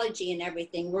technology and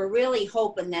everything, we're really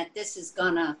hoping that this is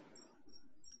gonna,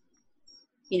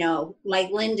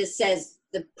 like Linda says,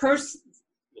 the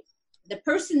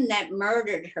person that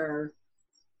murdered her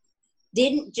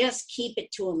didn't just keep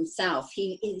it to himself.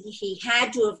 He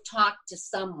had to have talked to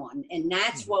someone, and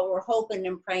that's what we're hoping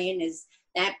and praying, is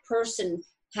that person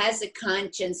has a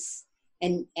conscience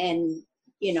and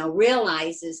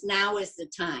realizes now is the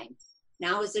time.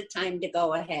 Now is the time to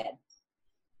go ahead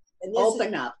and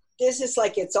open up. This is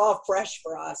like it's all fresh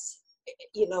for us,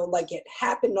 like it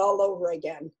happened all over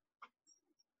again.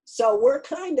 So we're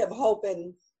kind of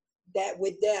hoping that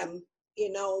with them,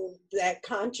 that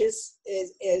conscience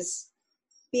is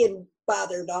being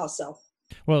bothered also.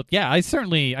 Well, yeah, I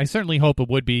certainly hope it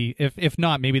would be. If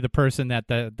not, maybe the person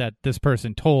that this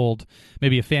person told,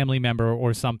 maybe a family member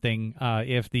or something.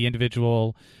 If the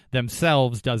individual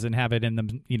themselves doesn't have it in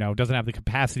them, doesn't have the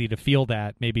capacity to feel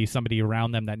that, maybe somebody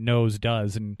around them that knows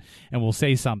does, and will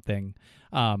say something.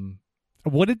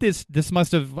 What did this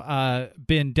must have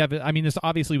been? I mean, this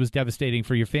obviously was devastating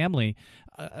for your family.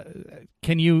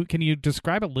 Can you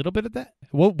describe a little bit of that?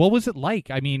 What was it like?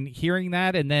 I mean, hearing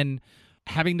that and then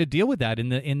having to deal with that in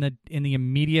the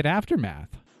immediate aftermath.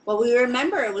 Well, we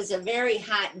remember it was a very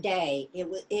hot day.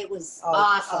 It was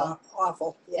awful.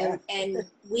 Awful. Yeah. And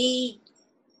we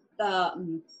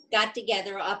got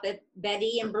together up at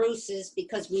Betty and Bruce's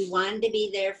because we wanted to be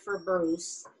there for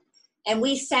Bruce. And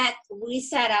we sat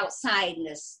outside, and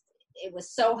it was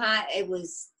so hot. It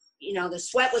was, the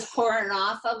sweat was pouring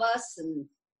off of us. And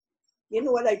you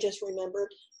know what I just remembered?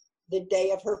 The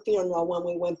day of her funeral, when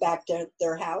we went back to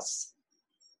their house,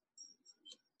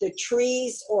 the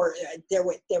trees, or there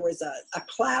was a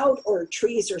cloud or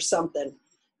trees or something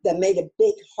that made a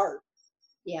big heart.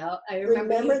 Yeah, I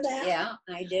remember that. Yeah,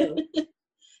 I do.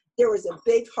 There was a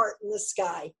big heart in the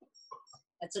sky.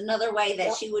 That's another way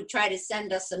that she would try to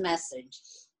send us a message.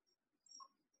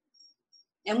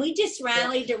 And we just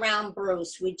rallied around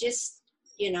Bruce. We just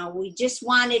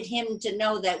wanted him to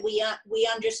know that we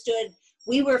understood.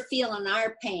 We were feeling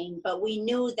our pain, but we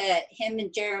knew that him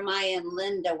and Jeremiah and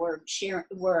Linda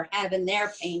were having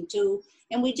their pain too.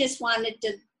 And we just wanted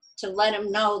to let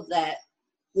them know that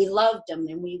we loved them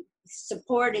and we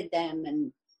supported them.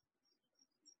 And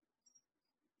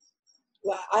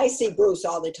well, I see Bruce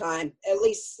all the time, at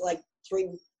least like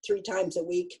three times a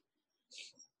week.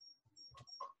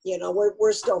 You know,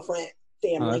 we're still family.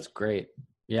 Oh, that's great.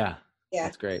 Yeah.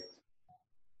 That's great.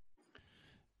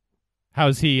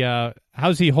 How's he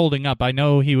holding up? I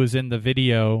know he was in the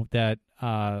video, that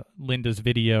Linda's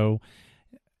video,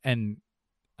 and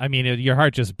I mean, your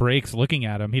heart just breaks looking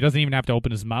at him. He doesn't even have to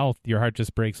open his mouth. Your heart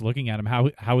just breaks looking at him.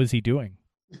 How is he doing?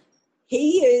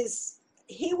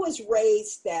 He was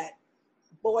raised that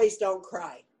boys don't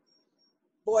cry.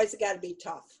 Boys got to be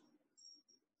tough.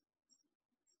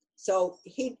 So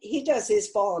he does his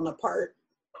falling apart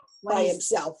by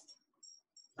himself.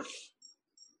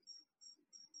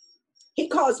 He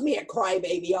calls me a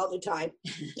crybaby all the time.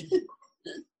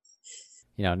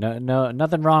 You know, no,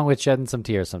 nothing wrong with shedding some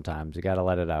tears sometimes. You got to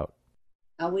let it out.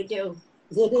 oh, we do.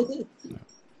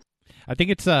 I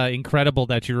think it's incredible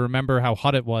that you remember how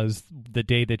hot it was the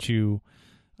day that you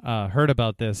heard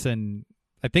about this. And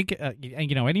I think,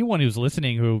 you know, anyone who's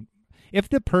listening, who, if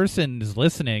the person is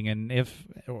listening, and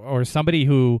or somebody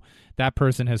who that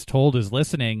person has told is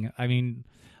listening, I mean,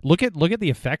 look at the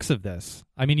effects of this.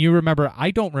 I mean,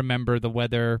 I don't remember the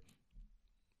weather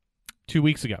 2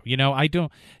 weeks ago. You know, I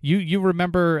don't. You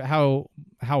remember how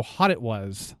hot it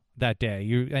was that day.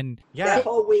 That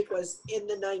whole week was in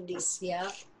the 90s.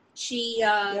 Yeah. She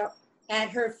at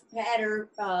her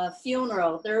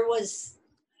funeral, there was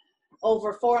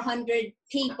over 400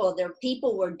 people.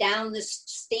 People were down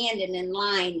standing in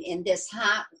line in this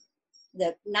hot,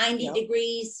 the 90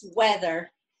 degrees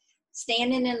weather,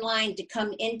 standing in line to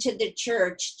come into the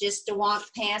church, just to walk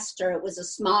past her. It was a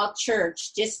small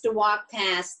church, just to walk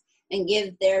past and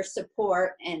give their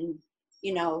support. And,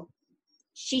 you know,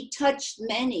 she touched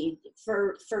many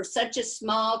for such a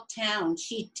small town.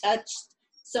 She touched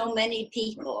so many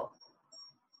people.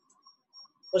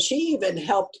 Well, she even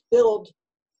helped build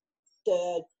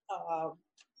the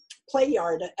play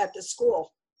yard at the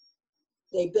school.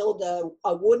 They built a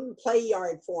wooden play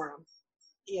yard for them,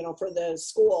 you know, for the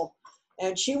school.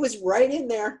 And she was right in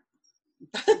there.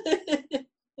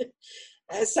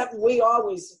 That's something we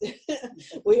always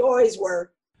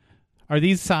were. Are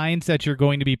these signs that you're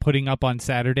going to be putting up on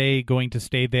Saturday going to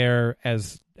stay there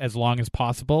as long as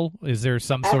possible? Is there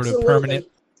some sort of permanent?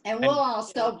 And we'll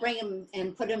also bring them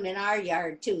and put them in our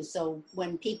yard too. So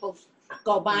when people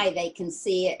go by, they can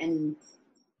see it and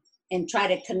try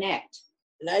to connect.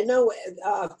 And I know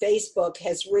Facebook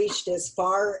has reached as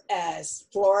far as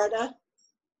Florida,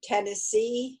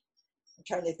 Tennessee. I'm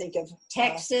trying to think of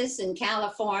Texas and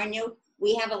California.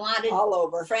 We have a lot of all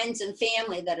over friends and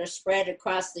family that are spread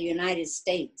across the United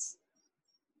States.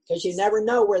 Because you never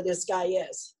know where this guy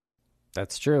is.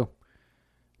 That's true.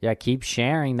 Yeah, keep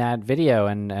sharing that video,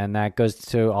 and that goes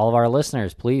to all of our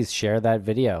listeners. Please share that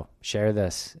video. Share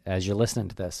this as you're listening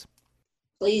to this.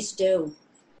 Please do.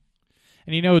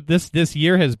 And you know, this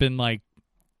year has been like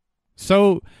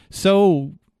so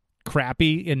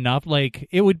crappy enough. Like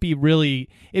it'd be really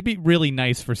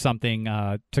nice for something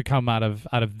to come out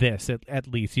of this at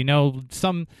least. You know,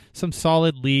 some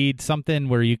solid lead, something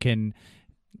where you can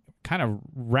kind of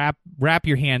wrap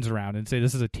your hands around and say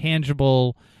this is a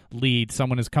tangible lead.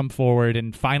 Someone has come forward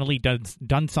and finally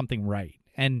done something right,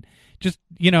 and just,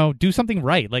 you know, do something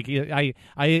right. Like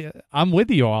I'm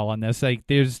with you all on this. Like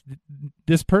there's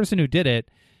this person who did it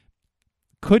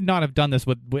could not have done this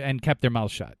and kept their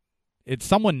mouth shut. It's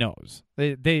someone knows.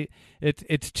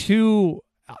 It's too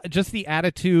just the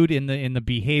attitude in the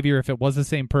behavior. If it was the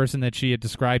same person that she had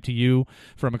described to you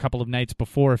from a few nights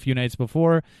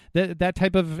before, that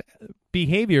type of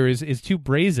behavior is too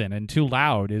brazen and too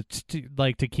loud. It's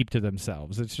to keep to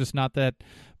themselves. It's just not that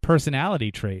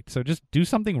personality trait. So just do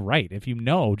something right. If you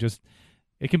know,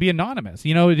 it can be anonymous.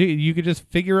 You know, you could just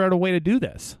figure out a way to do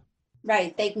this.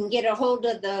 Right. They can get a hold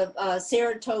of the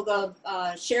Saratoga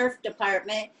Sheriff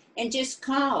Department and just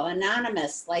call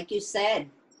anonymous, like you said.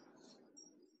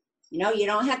 You know, you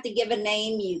don't have to give a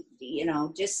name. You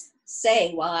know, just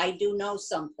say, well, I do know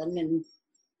something, and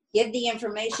give the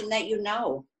information that you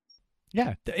know.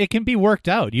 Yeah, it can be worked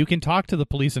out. You can talk to the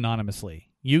police anonymously.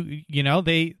 You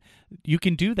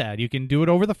can do that. You can do it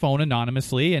over the phone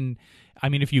anonymously. And I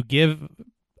mean, if you give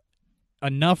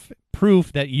enough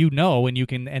proof that you know,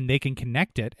 and they can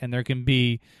connect it, and there can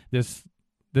be this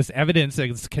evidence,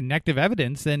 this connective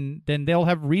evidence, then they'll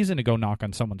have reason to go knock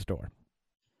on someone's door.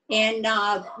 And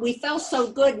we felt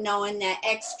so good knowing that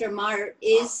Extra Mart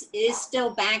is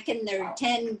still backing their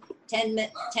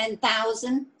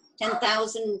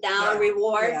 $10,000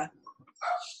 reward. Yeah.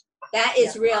 That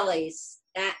is really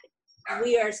that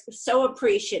we are so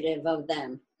appreciative of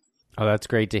them. Oh, that's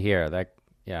great to hear.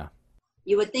 Yeah.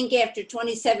 You would think after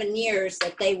 27 years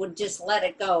that they would just let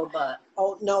it go, but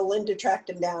Oh no, Linda tracked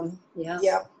him down. yeah.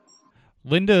 Yep.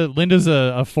 Linda's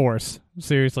a force.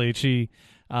 Seriously, she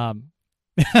yeah.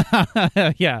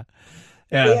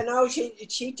 You know,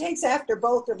 she takes after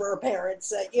both of her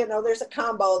parents. You know, there's a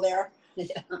combo there.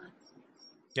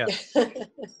 Yeah.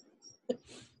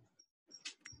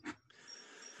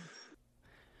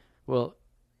 Well,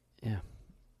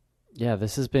 yeah.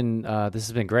 This has been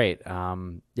great.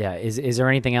 Yeah. Is there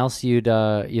anything else you'd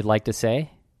like to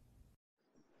say?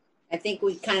 I think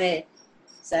we kind of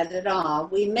said it all.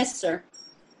 We miss her,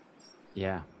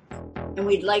 Yeah. and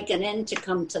we'd like an end to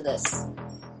come to this.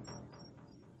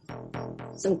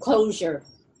 Some closure.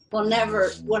 We'll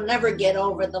never get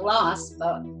over the loss,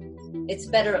 but it's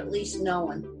better at least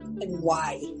knowing. And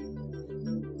why?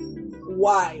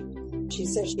 Why? She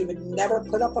said she would never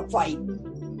put up a fight.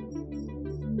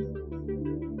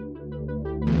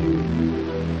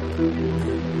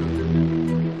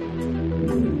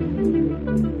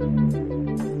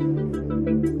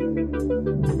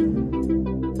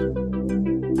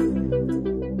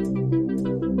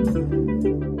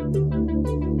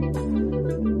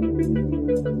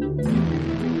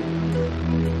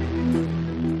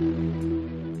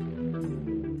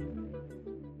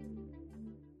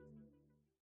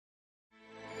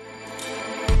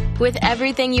 With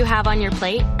everything you have on your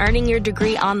plate, earning your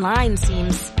degree online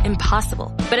seems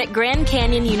impossible. But at Grand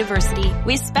Canyon University,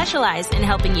 we specialize in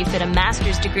helping you fit a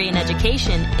master's degree in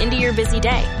education into your busy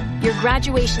day. Your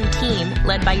graduation team,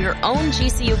 led by your own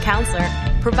GCU counselor,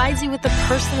 provides you with the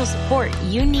personal support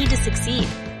you need to succeed.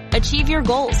 Achieve your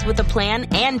goals with a plan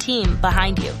and team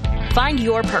behind you. Find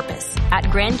your purpose at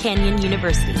Grand Canyon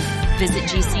University. Visit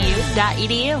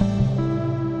gcu.edu.